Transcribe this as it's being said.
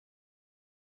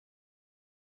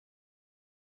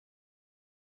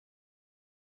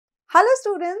Hello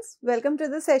students, welcome to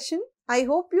the session. I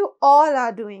hope you all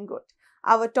are doing good.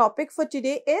 Our topic for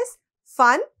today is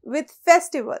fun with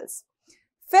festivals.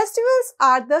 Festivals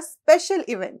are the special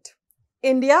event.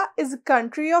 India is a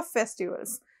country of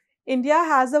festivals. India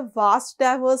has a vast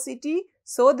diversity,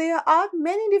 so there are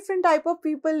many different type of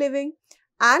people living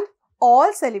and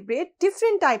all celebrate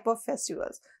different type of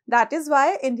festivals. That is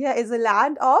why India is a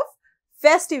land of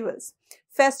festivals.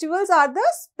 Festivals are the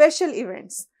special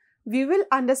events. We will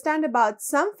understand about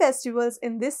some festivals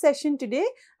in this session today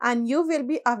and you will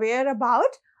be aware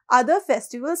about other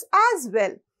festivals as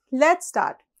well. Let's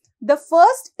start. The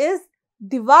first is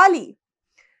Diwali.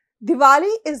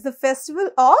 Diwali is the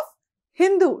festival of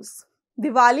Hindus.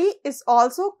 Diwali is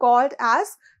also called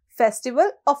as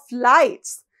Festival of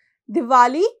Lights.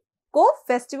 Diwali को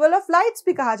Festival of Lights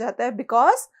भी कहा जाता है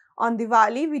because on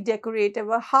Diwali we decorate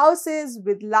our houses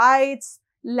with lights,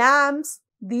 lamps,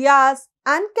 diyas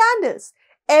and candles.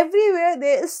 Everywhere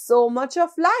there is so much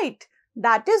of light.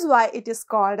 That is why it is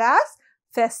called as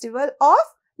Festival of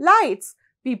Lights.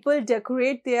 People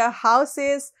decorate their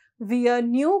houses, wear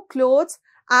new clothes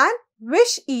and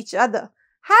wish each other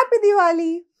Happy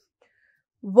Diwali.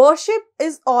 Worship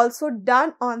is also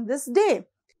done on this day.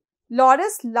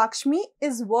 Goddess Lakshmi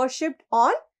is worshipped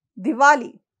on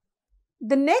Diwali.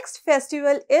 The next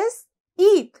festival is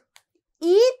Eid.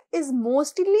 Eid is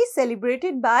mostly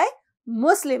celebrated by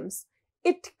Muslims.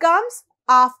 It comes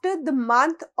after the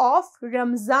month of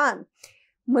Ramzan.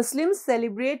 Muslims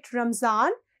celebrate Ramzan.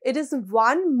 It is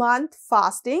 1 month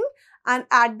fasting and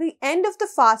at the end of the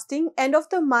fasting, end of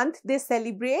the month, they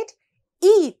celebrate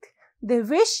Eid. They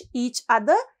wish each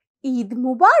other Eid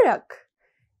Mubarak.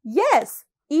 Yes,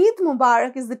 Eid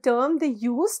Mubarak is the term they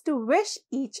use to wish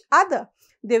each other.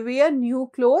 They wear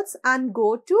new clothes and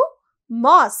go to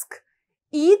mosque.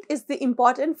 Eid is the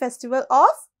important festival of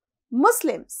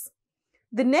Muslims.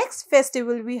 The next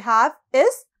festival we have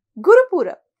is Guru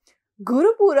Purab. Guru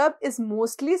Purab is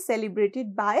mostly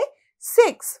celebrated by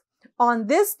Sikhs. On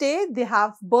this day, they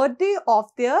have birthday of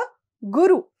their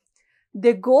Guru.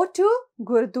 They go to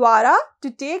Gurudwara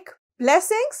to take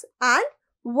blessings and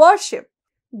worship.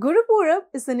 Guru Purab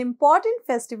is an important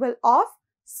festival of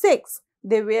Sikhs.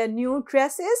 They wear new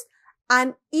dresses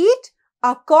and eat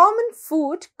a common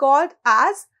food called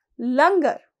as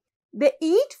langar. They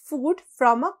eat food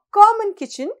from a common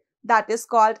kitchen that is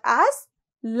called as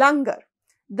langar.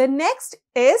 The next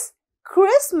is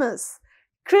Christmas.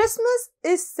 Christmas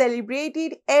is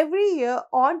celebrated every year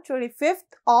on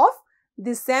 25th of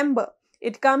December.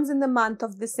 It comes in the month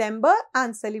of December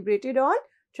and celebrated on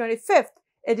 25th.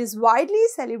 It is widely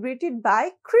celebrated by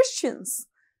Christians.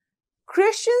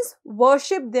 Christians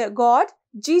worship their God,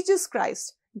 Jesus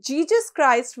Christ. Jesus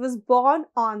Christ was born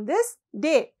on this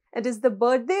day. It is the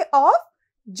birthday of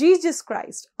Jesus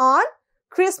Christ. On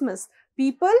Christmas,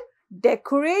 people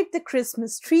decorate the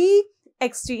Christmas tree,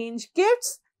 exchange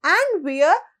gifts and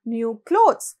wear new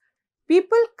clothes.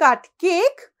 People cut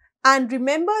cake and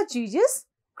remember Jesus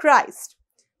Christ.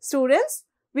 Students,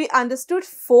 we understood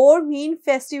 4 main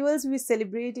festivals we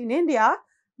celebrate in India.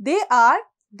 They are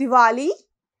Diwali,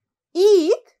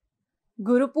 Eid,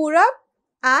 Guru Purab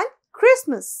and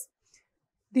Christmas.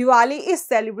 Diwali is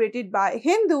celebrated by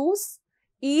Hindus,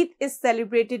 Eid is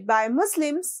celebrated by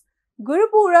Muslims, Guru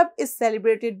Purab is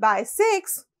celebrated by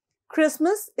Sikhs,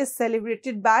 Christmas is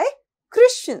celebrated by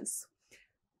Christians.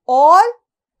 All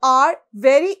are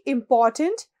very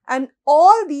important and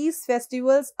all these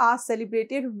festivals are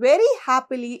celebrated very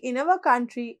happily in our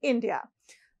country, India.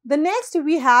 The next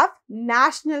we have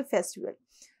National Festival.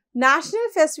 National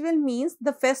Festival means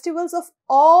the festivals of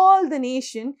all the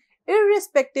nation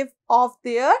irrespective of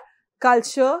their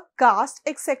culture, caste,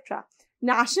 etc.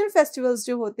 National festivals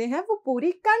जो होते हैं वो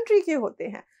पूरी country के होते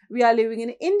हैं. We are living in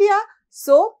India,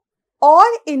 so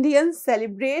all Indians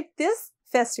celebrate this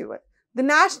festival. The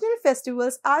national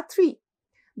festivals are 3.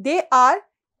 They are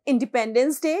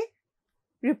Independence Day,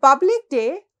 Republic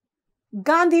Day,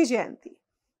 Gandhi Jayanti.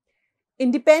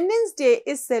 Independence Day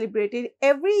is celebrated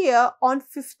every year on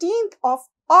 15th of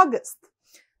August.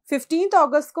 15th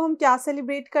August को हम क्या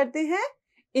celebrate करते हैं?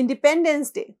 Independence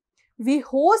Day. We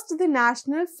host the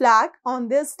national flag on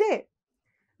this day.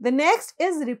 The next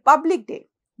is Republic Day.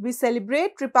 We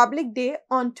celebrate Republic Day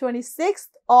on 26th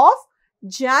of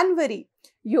January.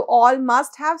 You all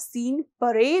must have seen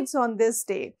parades on this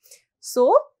day.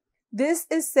 So, this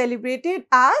is celebrated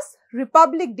as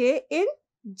Republic Day in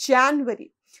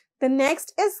January. The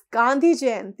next is Gandhi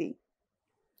Jayanti.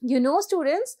 You know,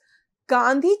 students,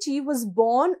 Gandhi ji was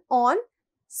born on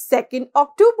 2nd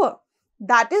October.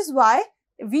 That is why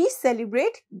we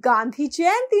celebrate Gandhi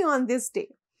Jayanti on this day.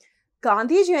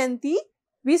 Gandhi Jayanti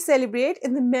we celebrate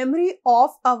in the memory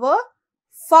of our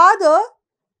father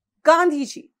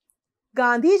Gandhiji.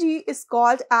 Gandhiji is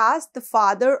called as the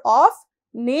father of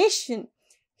nation.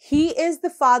 He is the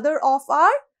father of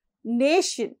our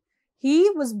nation. He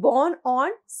was born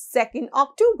on 2nd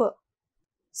October.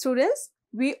 Students,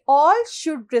 we all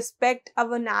should respect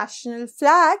our national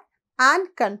flag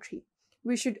and country.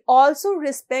 We should also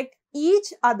respect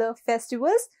each other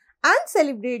festivals and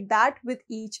celebrate that with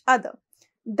each other.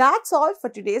 That's all for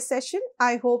today's session.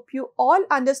 I hope you all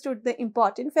understood the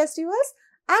important festivals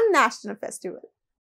and national festival.